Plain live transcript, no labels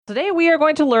Today we are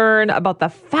going to learn about the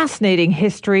fascinating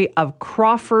history of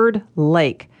Crawford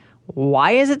Lake.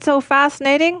 Why is it so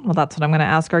fascinating? Well, that's what I'm going to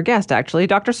ask our guest, actually.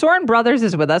 Dr. Soren Brothers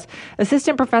is with us,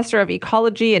 Assistant Professor of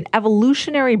Ecology and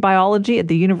Evolutionary Biology at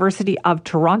the University of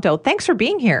Toronto. Thanks for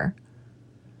being here.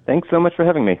 Thanks so much for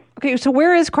having me. Okay, so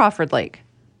where is Crawford Lake?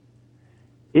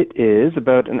 It is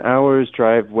about an hour's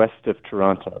drive west of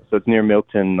Toronto, so it's near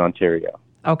Milton, Ontario.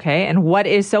 Okay, and what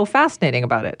is so fascinating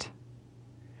about it?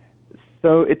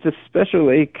 So it's a special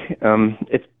lake.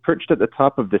 It's perched at the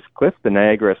top of this cliff, the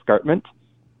Niagara Escarpment,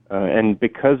 and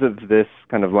because of this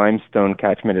kind of limestone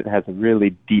catchment, it has a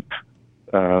really deep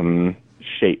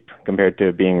shape compared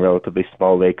to being a relatively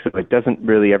small lake. So it doesn't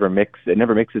really ever mix. It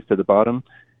never mixes to the bottom,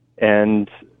 and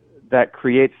that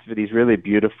creates these really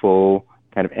beautiful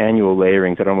kind of annual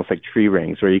layerings that are almost like tree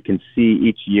rings, where you can see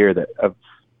each year that of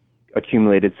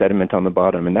accumulated sediment on the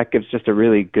bottom, and that gives just a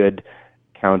really good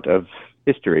count of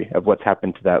history of what's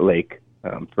happened to that lake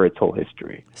for its whole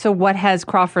history. So what has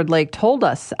Crawford Lake told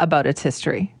us about its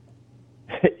history?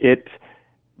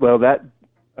 That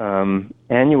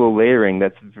annual layering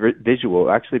that's visual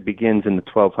actually begins in the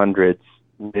 1200s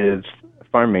with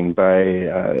farming by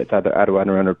it's either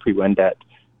Attawattaron or Pre-Wendat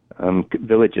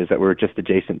villages that were just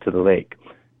adjacent to the lake.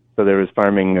 So there was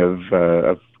farming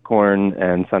of corn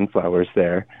and sunflowers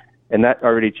there, and that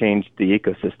already changed the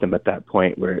ecosystem at that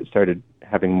point, where it started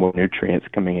having more nutrients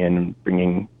coming in and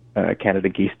bringing Canada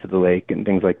geese to the lake and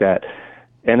things like that.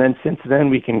 And then since then,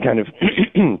 we can kind of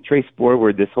trace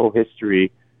forward this whole history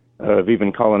of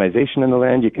even colonization in the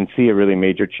land. You can see a really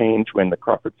major change when the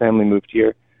Crawford family moved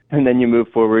here. And then you move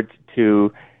forward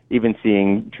to even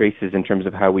seeing traces in terms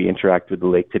of how we interact with the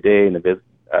lake today, and the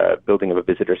building of a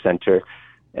visitor center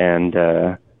and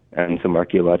some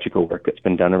archaeological work that's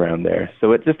been done around there.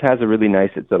 So it just has a really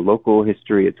nice, it's a local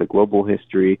history, it's a global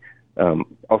history,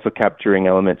 also capturing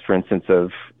elements, for instance,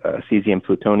 of cesium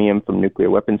plutonium from nuclear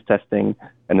weapons testing,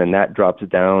 and then that drops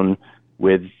down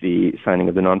with the signing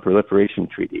of the Non-Proliferation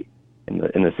Treaty in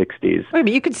the 60s. Wait,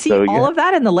 but you could see all of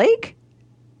that in the lake?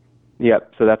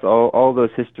 Yep, so that's all those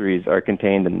histories are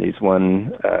contained in these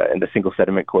in the single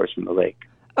sediment course from the lake.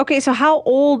 Okay, so how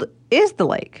old is the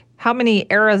lake? How many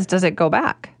eras does it go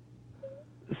back?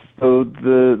 So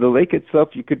the lake itself,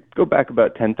 you could go back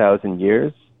about 10,000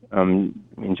 years.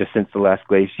 Just since the last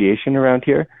glaciation around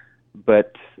here.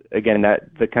 But again,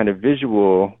 the kind of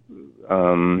visual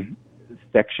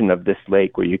section of this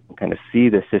lake where you can kind of see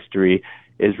this history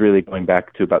is really going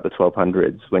back to about the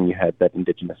 1200s, when you had that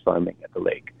indigenous farming at the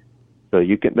lake. So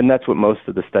and that's what most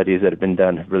of the studies that have been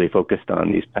done have really focused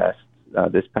on this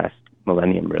past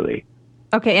millennium, really.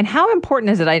 Okay, and how important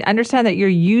is it? I understand that you're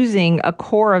using a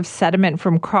core of sediment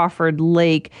from Crawford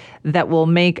Lake that will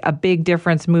make a big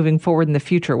difference moving forward in the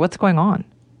future. What's going on?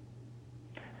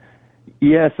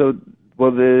 Yeah,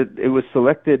 it was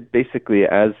selected basically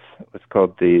as what's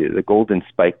called the golden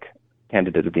spike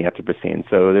candidate of the Anthropocene.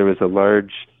 So there was a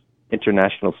large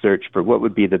international search for what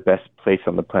would be the best place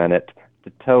on the planet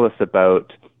to tell us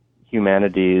about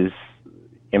humanity's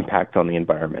impact on the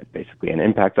environment, basically, an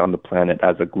impact on the planet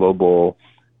as a global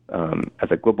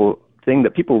thing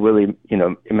that people really,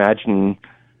 imagine.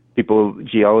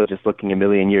 Geologists looking a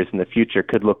million years in the future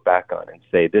could look back on and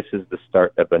say, this is the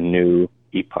start of a new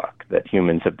epoch that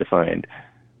humans have defined.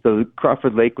 So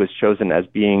Crawford Lake was chosen as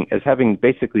having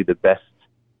basically the best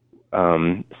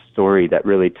story that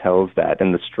really tells that,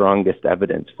 and the strongest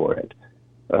evidence for it.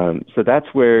 So that's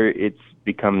where it's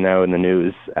become now in the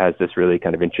news as this really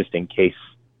kind of interesting case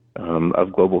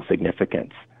of global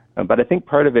significance. But I think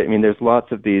part of it, there's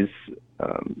lots of these,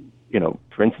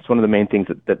 for instance, one of the main things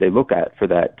that they look at for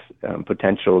that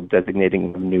potential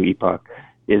designating a new epoch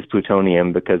is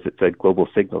plutonium, because it's a global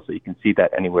signal, so you can see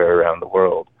that anywhere around the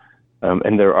world.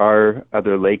 And there are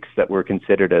other lakes that were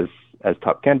considered as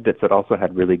top candidates that also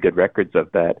had really good records of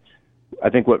that. I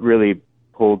think what really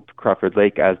pulled Crawford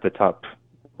Lake as the top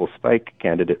spike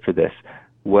candidate for this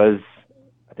was,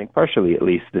 I think partially at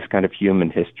least, this kind of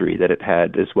human history that it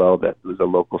had as well, that was a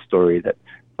local story that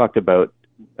talked about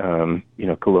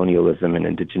colonialism and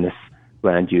indigenous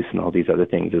land use and all these other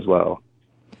things as well.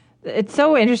 It's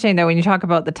so interesting, though, when you talk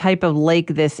about the type of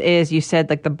lake this is. You said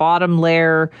like the bottom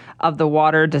layer of the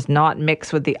water does not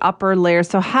mix with the upper layer.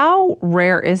 So how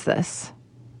rare is this?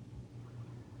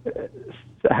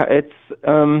 It's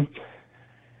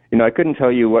I couldn't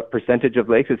tell you what percentage of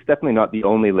lakes. It's definitely not the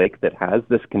only lake that has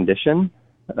this condition.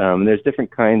 There's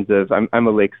different kinds of. I'm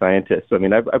a lake scientist, so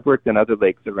I've worked in other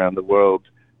lakes around the world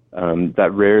that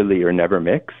rarely or never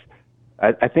mix.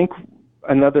 I think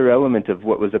another element of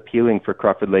what was appealing for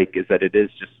Crawford Lake is that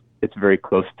it's very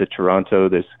close to Toronto.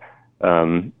 There's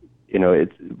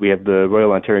we have the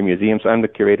Royal Ontario Museum, so I'm the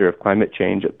curator of climate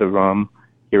change at the ROM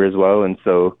here as well, and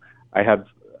so I have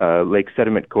lake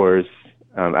sediment cores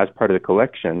as part of the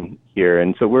collection here,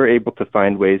 and so we're able to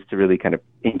find ways to really kind of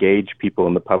engage people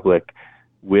in the public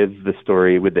with the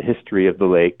story, with the history of the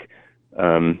lake,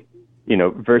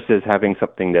 versus having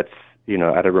something that's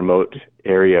at a remote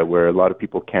area where a lot of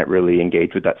people can't really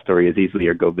engage with that story as easily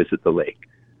or go visit the lake.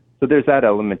 So there's that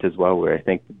element as well, where I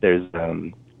think there's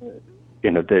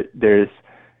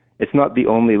it's not the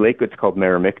only lake. It's called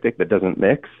Merrimictic that doesn't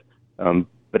mix,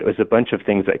 but it was a bunch of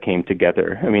things that came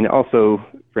together. I mean, also,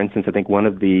 for instance, I think one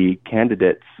of the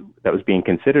candidates that was being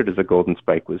considered as a golden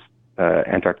spike was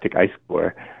Antarctic ice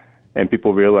core. And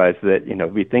people realize that,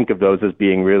 we think of those as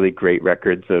being really great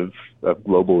records of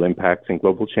global impacts and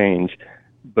global change.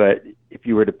 But if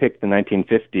you were to pick the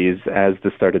 1950s as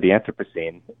the start of the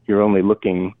Anthropocene, you're only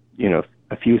looking,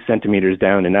 a few centimeters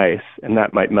down in ice, and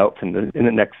that might melt in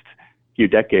the next few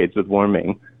decades with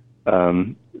warming.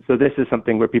 So this is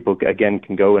something where people, again,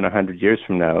 can go in 100 years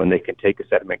from now, and they can take a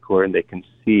sediment core and they can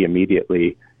see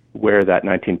immediately where that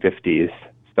 1950s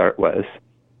start was.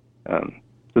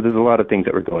 So there's a lot of things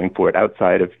that we're going for it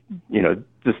outside of,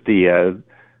 just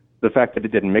the fact that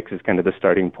it didn't mix is kind of the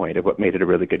starting point of what made it a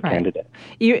really good candidate.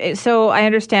 So I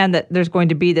understand that there's going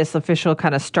to be this official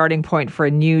kind of starting point for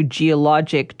a new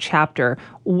geologic chapter.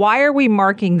 Why are we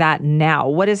marking that now?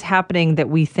 What is happening that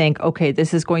we think, okay,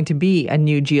 this is going to be a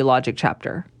new geologic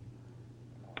chapter?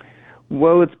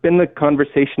 Well, it's been the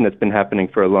conversation that's been happening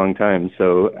for a long time.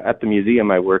 So at the museum,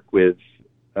 I work with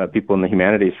people in the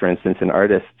humanities, for instance, and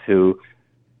artists who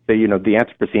say, the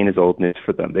Anthropocene is old news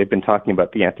for them. They've been talking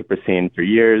about the Anthropocene for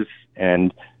years,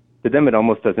 and to them it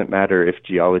almost doesn't matter if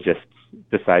geologists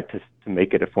decide to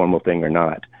make it a formal thing or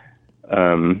not.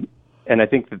 And I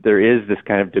think that there is this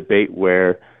kind of debate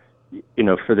where,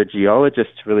 for the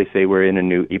geologists to really say we're in a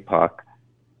new epoch,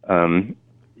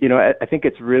 I think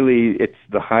it's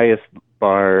the highest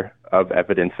bar of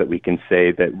evidence that we can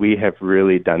say that we have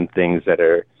really done things that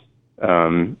are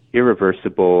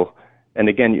irreversible. And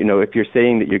again, if you're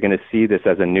saying that you're going to see this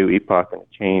as a new epoch and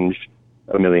a change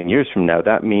a million years from now,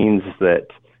 that means that,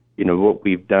 what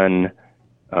we've done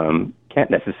can't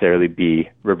necessarily be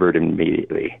reverted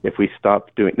immediately. If we stop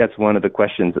doing, that's one of the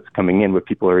questions that's coming in where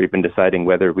people are even deciding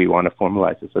whether we want to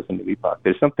formalize this as a new epoch.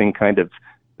 There's something kind of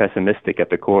pessimistic at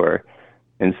the core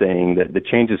in saying that the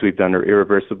changes we've done are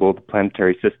irreversible. The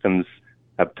planetary systems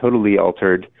have totally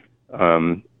altered.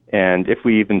 And if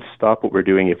we even stop what we're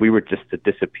doing, if we were just to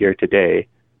disappear today,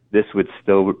 this would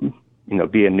still,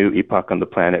 be a new epoch on the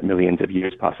planet, millions of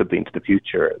years possibly into the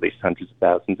future, at least hundreds of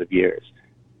thousands of years,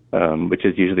 which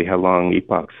is usually how long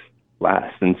epochs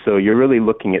last. And so you're really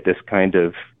looking at this kind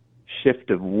of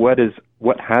shift of what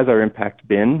has our impact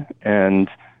been, and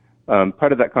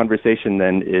part of that conversation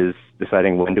then is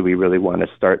deciding when do we really want to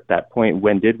start that point,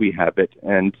 when did we have it,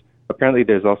 and apparently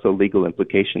there's also legal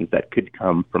implications that could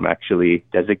come from actually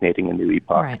designating a new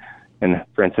epoch. Right. And,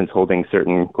 for instance, holding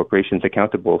certain corporations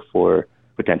accountable for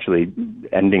potentially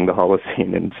ending the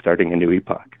Holocene and starting a new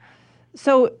epoch.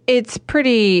 So it's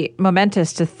pretty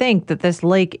momentous to think that this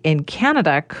lake in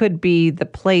Canada could be the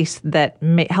place that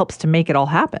helps to make it all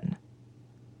happen.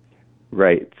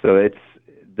 Right. So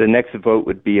the next vote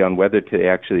would be on whether to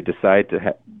actually decide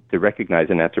to recognize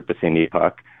an Anthropocene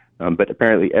epoch. But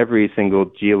apparently every single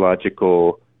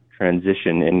geological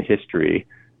transition in history,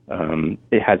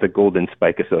 it has a golden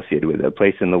spike associated with it, a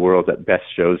place in the world that best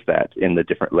shows that in the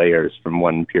different layers from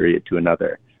one period to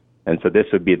another. And so this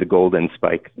would be the golden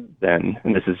spike then.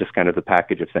 And this is just kind of the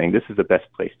package of saying this is the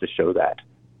best place to show that.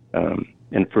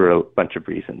 And for a bunch of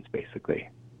reasons, basically.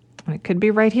 It could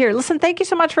be right here. Listen, thank you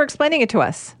so much for explaining it to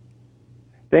us.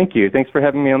 Thank you. Thanks for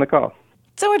having me on the call.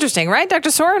 So interesting, right? Dr.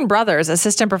 Soren Brothers,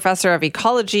 assistant professor of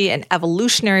ecology and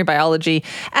evolutionary biology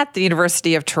at the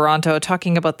University of Toronto,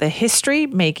 talking about the history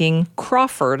making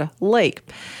Crawford Lake.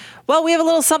 Well, we have a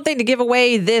little something to give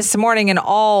away this morning and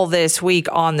all this week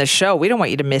on the show. We don't want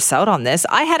you to miss out on this.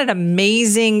 I had an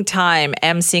amazing time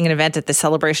emceeing an event at the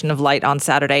Celebration of Light on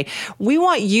Saturday. We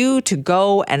want you to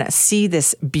go and see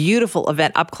this beautiful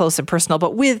event up close and personal,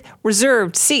 but with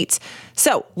reserved seats.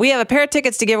 So we have a pair of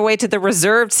tickets to give away to the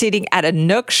reserved seating at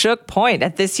Inukshuk Point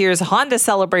at this year's Honda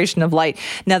Celebration of Light.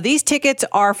 Now, these tickets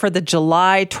are for the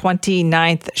July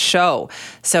 29th show.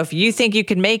 So if you think you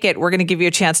can make it, we're going to give you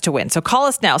a chance to win. So call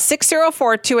us now,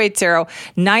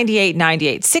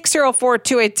 604-280-9898.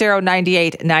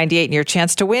 604-280-9898, and your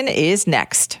chance to win is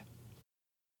next.